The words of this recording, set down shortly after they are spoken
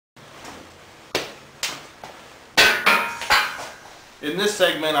In this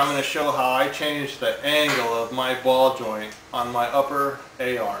segment, I'm going to show how I changed the angle of my ball joint on my upper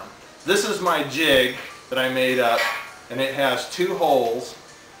A-arm. This is my jig that I made up, and it has two holes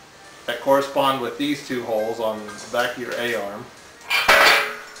that correspond with these two holes on the back of your A-arm.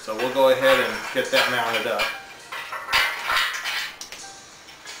 So we'll go ahead and get that mounted up.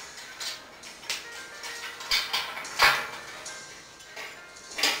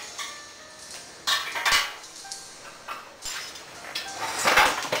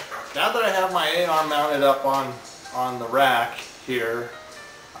 Now that I have my A-arm mounted up on the rack here,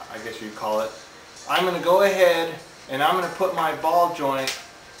 I guess you'd call it, I'm going to go ahead and I'm going to put my ball joint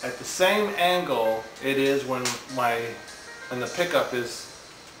at the same angle it is when the pickup is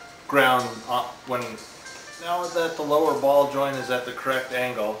ground now that the lower ball joint is at the correct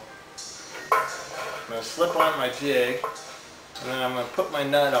angle. I'm going to slip on my jig, and then I'm going to put my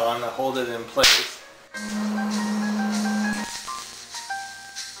nut on to hold it in place.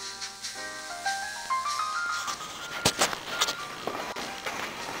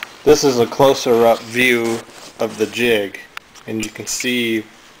 This is a closer up view of the jig, and you can see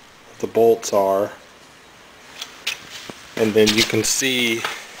what the bolts are, and then you can see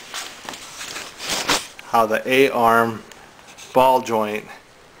how the A-arm ball joint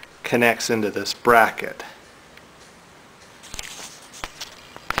connects into this bracket.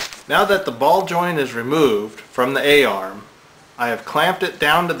 Now that the ball joint is removed from the A-arm, I have clamped it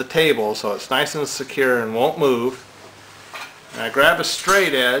down to the table so it's nice and secure and won't move. And I grab a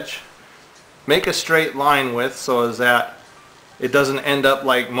straight edge, make a straight line with so as that it doesn't end up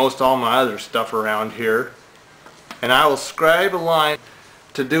like most all my other stuff around here. And I will scribe a line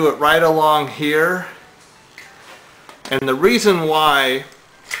to do it right along here. And the reason why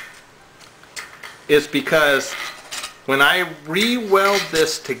is because when I re-weld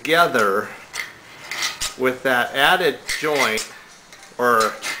this together with that added joint,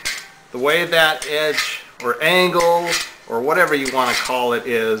 or the way that edge or angle or whatever you want to call it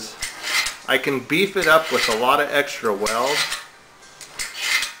is, I can beef it up with a lot of extra weld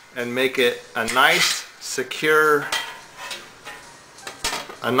and make it a nice secure,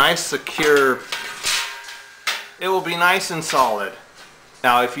 it will be nice and solid.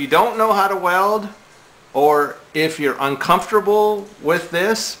 Now if you don't know how to weld, or if you're uncomfortable with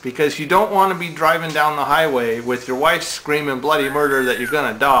this because you don't want to be driving down the highway with your wife screaming bloody murder that you're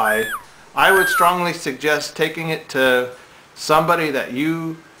gonna die, I would strongly suggest taking it to somebody that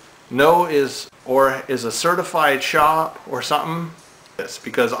you know is a certified shop or something. Yes,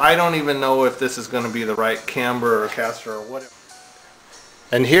 because I don't even know if this is going to be the right camber or caster or whatever.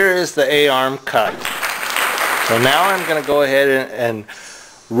 And here is the A-arm cut. So now I'm going to go ahead and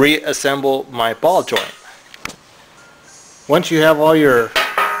reassemble my ball joint. Once you have all your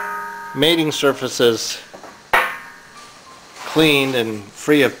mating surfaces cleaned and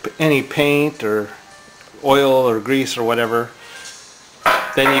free of any paint or oil or grease or whatever,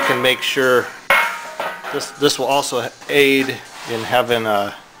 then you can make sure this will also aid in having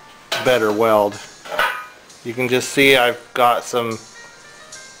a better weld. You can just see I've got some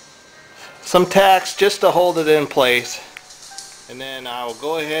tacks just to hold it in place, and then I'll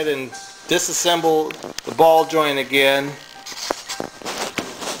go ahead and disassemble the ball joint again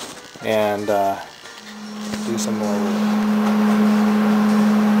and do some more with it.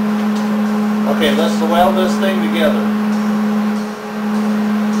 Okay, let's weld this thing together.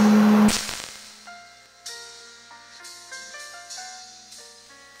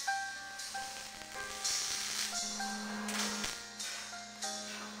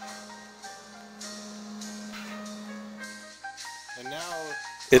 And now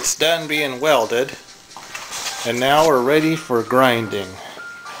it's done being welded, and now we're ready for grinding.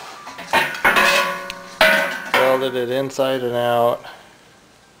 Welded it inside and out.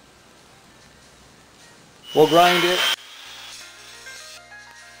 We'll grind it.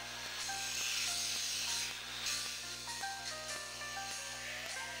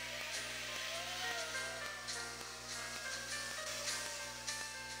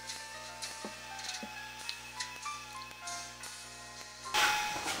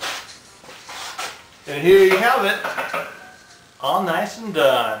 And here you have it, all nice and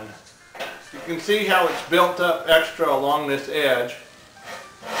done. You can see how it's built up extra along this edge,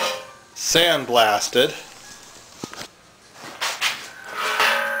 sandblasted.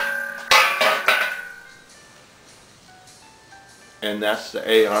 And that's the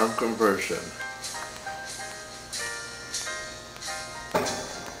A-arm conversion.